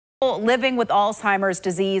Living with Alzheimer's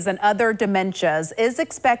disease and other dementias is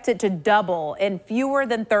expected to double in fewer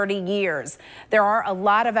than 30 years. There are a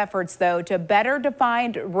lot of efforts, though, to better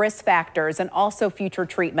define risk factors and also future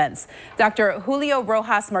treatments. Dr. Julio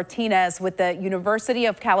Rojas Martinez with the University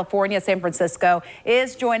of California, San Francisco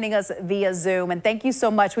is joining us via Zoom. And thank you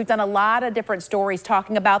so much. We've done a lot of different stories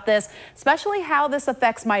talking about this, especially how this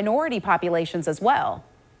affects minority populations as well.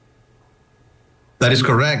 That is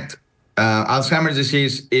correct. Alzheimer's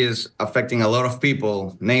disease is affecting a lot of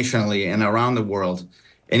people nationally and around the world.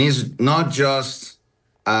 And it's not just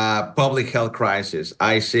a public health crisis.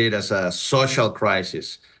 I see it as a social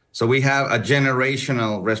crisis. So we have a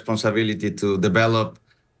generational responsibility to develop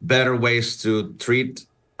better ways to treat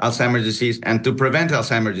Alzheimer's disease and to prevent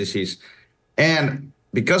Alzheimer's disease. And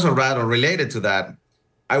because of that, or related to that,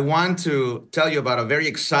 I want to tell you about a very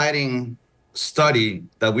exciting study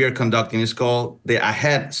that we are conducting. It's called the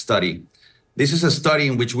AHEAD study. This is a study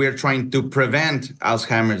in which we are trying to prevent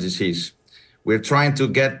Alzheimer's disease. We're trying to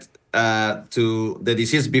get to the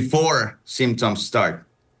disease before symptoms start.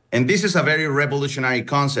 And this is a very revolutionary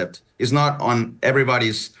concept. It's not on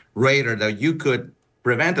everybody's radar that you could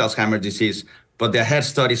prevent Alzheimer's disease, but the AHEAD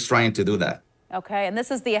study is trying to do that. Okay, and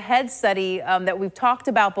this is the AHEAD study that we've talked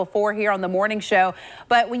about before here on the morning show.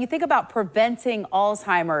 But when you think about preventing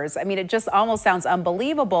Alzheimer's, I mean, it just almost sounds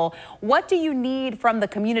unbelievable. What do you need from the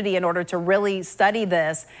community in order to really study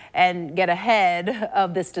this and get ahead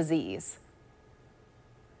of this disease?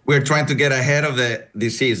 We're trying to get ahead of the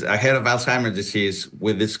disease, ahead of Alzheimer's disease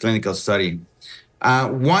with this clinical study.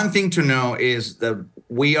 One thing to know is that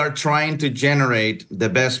we are trying to generate the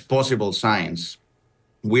best possible science.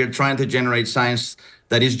 We are trying to generate science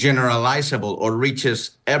that is generalizable or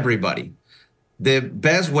reaches everybody. The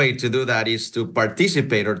best way to do that is to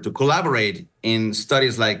participate or to collaborate in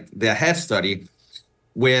studies like the AHEAD study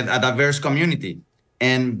with a diverse community.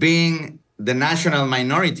 And being the National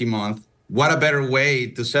Minority Month, what a better way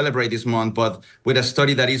to celebrate this month, but with a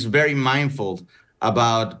study that is very mindful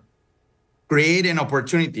about creating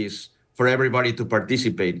opportunities for everybody to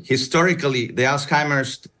participate. Historically, the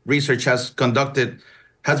Alzheimer's research has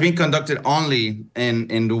been conducted only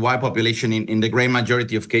in the white population in the great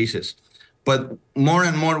majority of cases. But more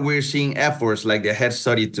and more, we're seeing efforts like the AHEAD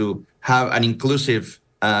study to have an inclusive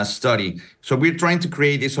study. So we're trying to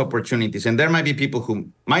create these opportunities. And there might be people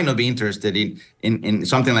who might not be interested in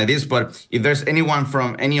something like this, but if there's anyone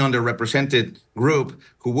from any underrepresented group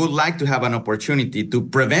who would like to have an opportunity to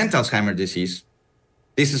prevent Alzheimer's disease,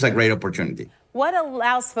 this is a great opportunity. What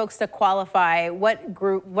allows folks to qualify? What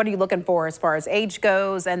are you looking for as far as age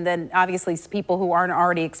goes? And then obviously people who aren't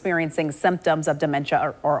already experiencing symptoms of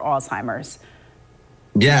dementia or Alzheimer's.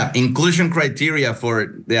 Yeah, inclusion criteria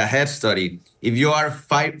for the AHEAD study. If you are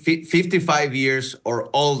 55 years or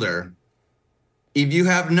older, if you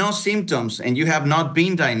have no symptoms and you have not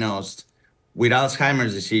been diagnosed with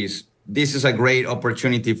Alzheimer's disease, this is a great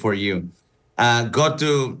opportunity for you. Go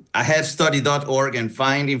to aheadstudy.org and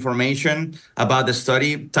find information about the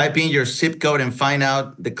study. Type in your zip code and find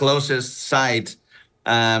out the closest site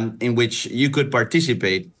in which you could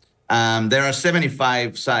participate. There are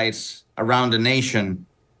 75 sites around the nation.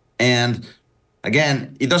 And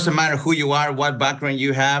again, it doesn't matter who you are, what background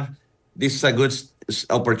you have. This is a good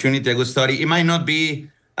opportunity, a good study. It might not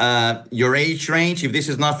be your age range. If this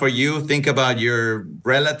is not for you, think about your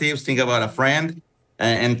relatives, think about a friend.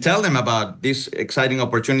 And tell them about this exciting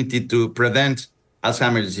opportunity to prevent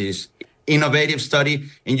Alzheimer's disease. Innovative study,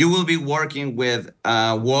 and you will be working with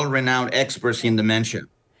world-renowned experts in dementia.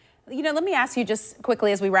 You know, let me ask you just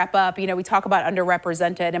quickly as we wrap up, you know, we talk about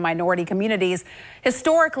underrepresented and minority communities.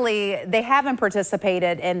 Historically, they haven't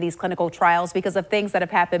participated in these clinical trials because of things that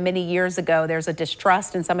have happened many years ago. There's a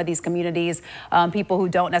distrust in some of these communities, people who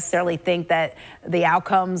don't necessarily think that the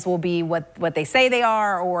outcomes will be what they say they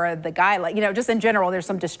are, or the guideline, you know, just in general, there's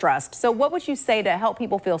some distrust. So what would you say to help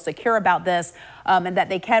people feel secure about this and that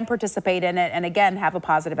they can participate in it and, again, have a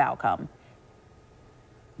positive outcome?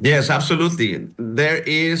 Yes, absolutely. There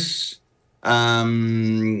is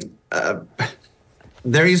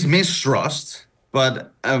mistrust,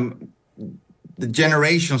 but the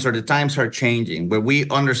generations or the times are changing, where we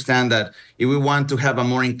understand that if we want to have a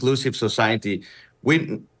more inclusive society,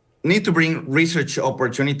 we need to bring research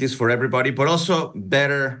opportunities for everybody, but also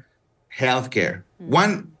better healthcare.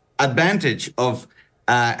 One advantage of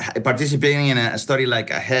participating in a study like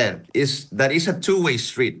AHEAD is that it's a two-way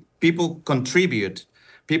street. People contribute.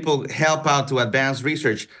 People help out to advance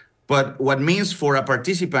research. But what means for a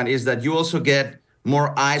participant is that you also get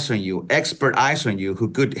more eyes on you, expert eyes on you, who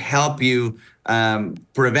could help you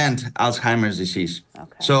prevent Alzheimer's disease.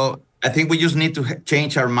 Okay. So I think we just need to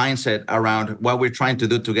change our mindset around what we're trying to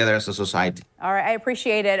do together as a society. All right, I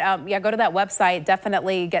appreciate it. Yeah, go to that website,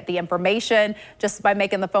 definitely get the information just by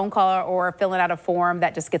making the phone call or filling out a form.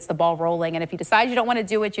 That just gets the ball rolling. And if you decide you don't want to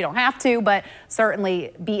do it, you don't have to, but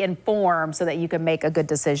certainly be informed so that you can make a good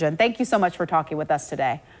decision. Thank you so much for talking with us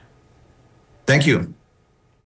today. Thank you.